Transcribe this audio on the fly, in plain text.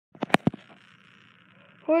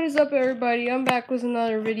What is up, everybody? I'm back with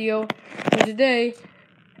another video, and today,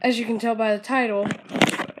 as you can tell by the title, oh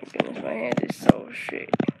my goodness, my hand is so shit.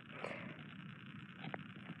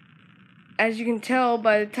 As you can tell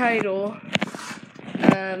by the title,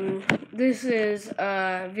 this is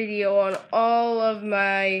a video on all of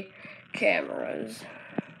my cameras.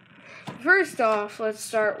 First off, let's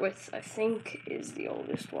start with, I think, is the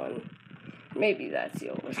oldest one. Maybe that's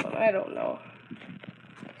the oldest one, I don't know.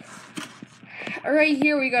 Right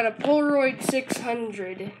here we got a Polaroid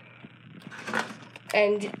 600.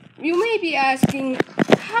 And you may be asking,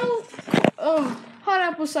 how, hot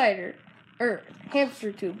apple cider, or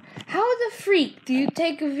hamster tube, how the freak do you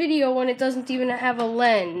take a video when it doesn't even have a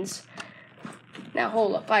lens? Now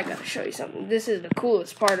hold up, I gotta show you something. This is the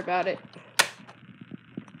coolest part about it.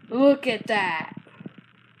 Look at that.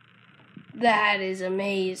 That is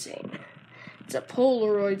amazing. It's a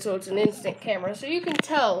Polaroid, so it's an instant camera, so you can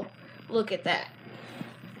tell. Look at that.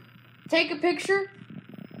 Take a picture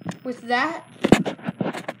with that.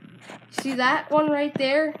 See that one right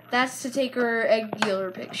there? That's to take a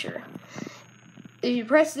regular picture. If you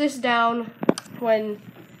press this down when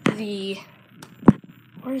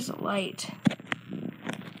where's the light?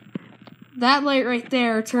 That light right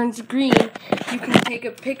there turns green. You can take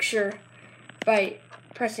a picture by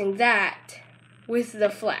pressing that with the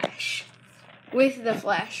flash. With the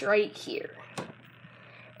flash right here.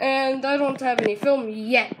 And I don't have any film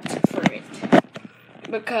yet for it.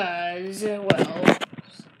 Because, well,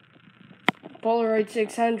 Polaroid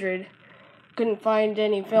 600 couldn't find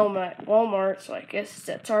any film at Walmart, so I guess it's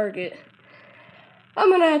at Target. I'm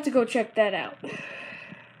gonna have to go check that out.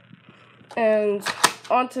 And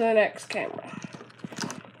on to the next camera.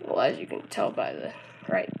 Well, as you can tell by the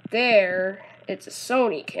right there, it's a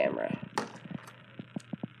Sony camera.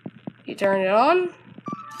 You turn it on,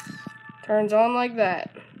 turns on like that.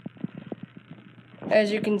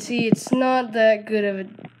 As you can see, it's not that good of a...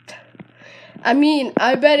 I mean,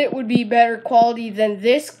 I bet it would be better quality than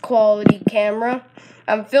this quality camera.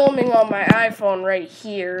 I'm filming on my iPhone right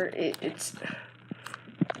here. It's...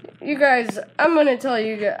 You guys, I'm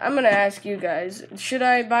gonna ask you guys, should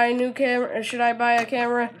I buy a new camera? Or should I buy a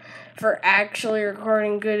camera for actually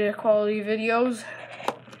recording good quality videos?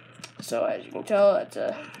 So as you can tell, it's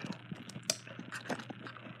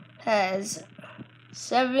has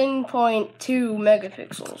 7.2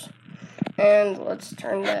 megapixels. And let's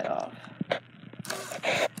turn that off.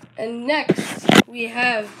 And next, we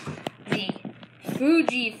have the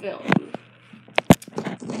Fujifilm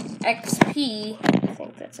XP. I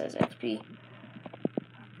think that says XP.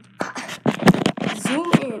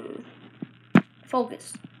 Zoom in.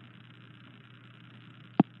 Focus.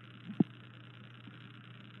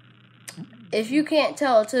 If you can't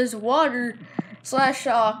tell, it says water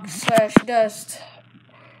 /shock /dust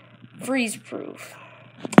freeze proof.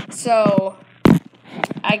 So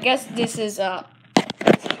I guess this is a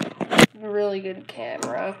really good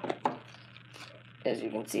camera. As you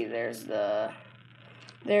can see, there is the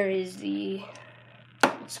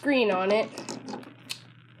screen on it.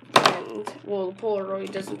 And well, the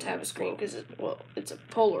Polaroid doesn't have a screen because it's a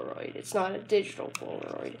Polaroid. It's not a digital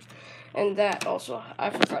Polaroid. And that also, I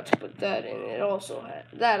forgot to put that in.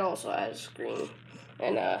 That also has a screen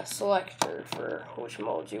and a selector for which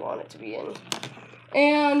modes you want it to be in.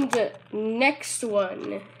 And next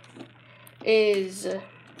one is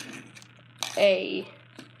a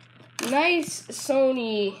nice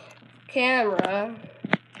Sony camera.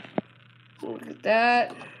 Look at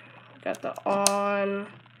that. Got the on,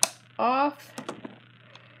 off.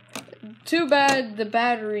 Too bad the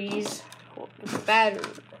batteries.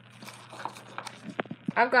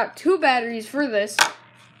 I've got 2 batteries for this.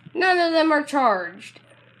 None of them are charged.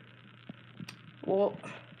 Well,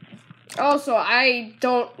 also, I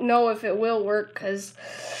don't know if it will work because...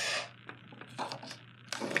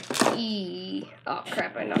 Oh,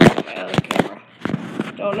 crap, I knocked out my other camera.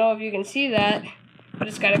 Don't know if you can see that, but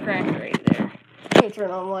it's got a crack right there. Let me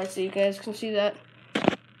turn on the light so you guys can see that.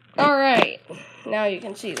 Alright, now you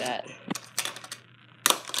can see that.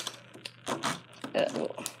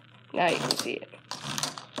 Now you can see it.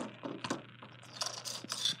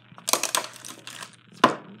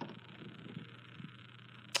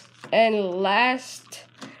 And last,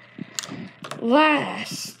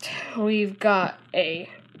 we've got a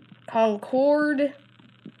Concord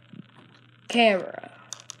camera.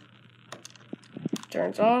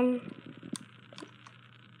 Turns on.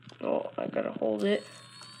 Oh, I gotta hold it.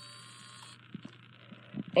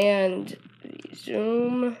 And the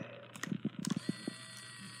zoom.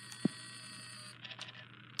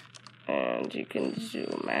 And you can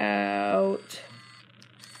zoom out.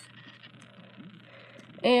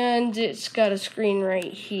 And it's got a screen right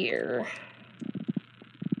here.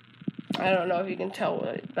 I don't know if you can tell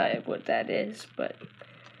what that is, but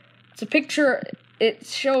it's a picture.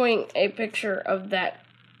 It's showing a picture of that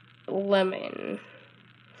lemon.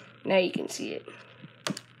 Now you can see it.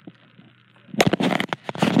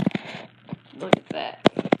 Look at that.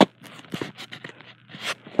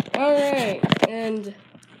 Alright, and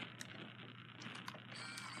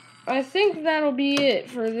I think that'll be it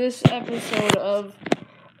for this episode of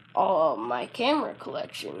my camera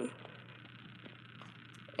collection.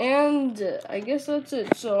 And I guess that's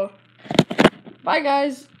it. So, bye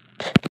guys.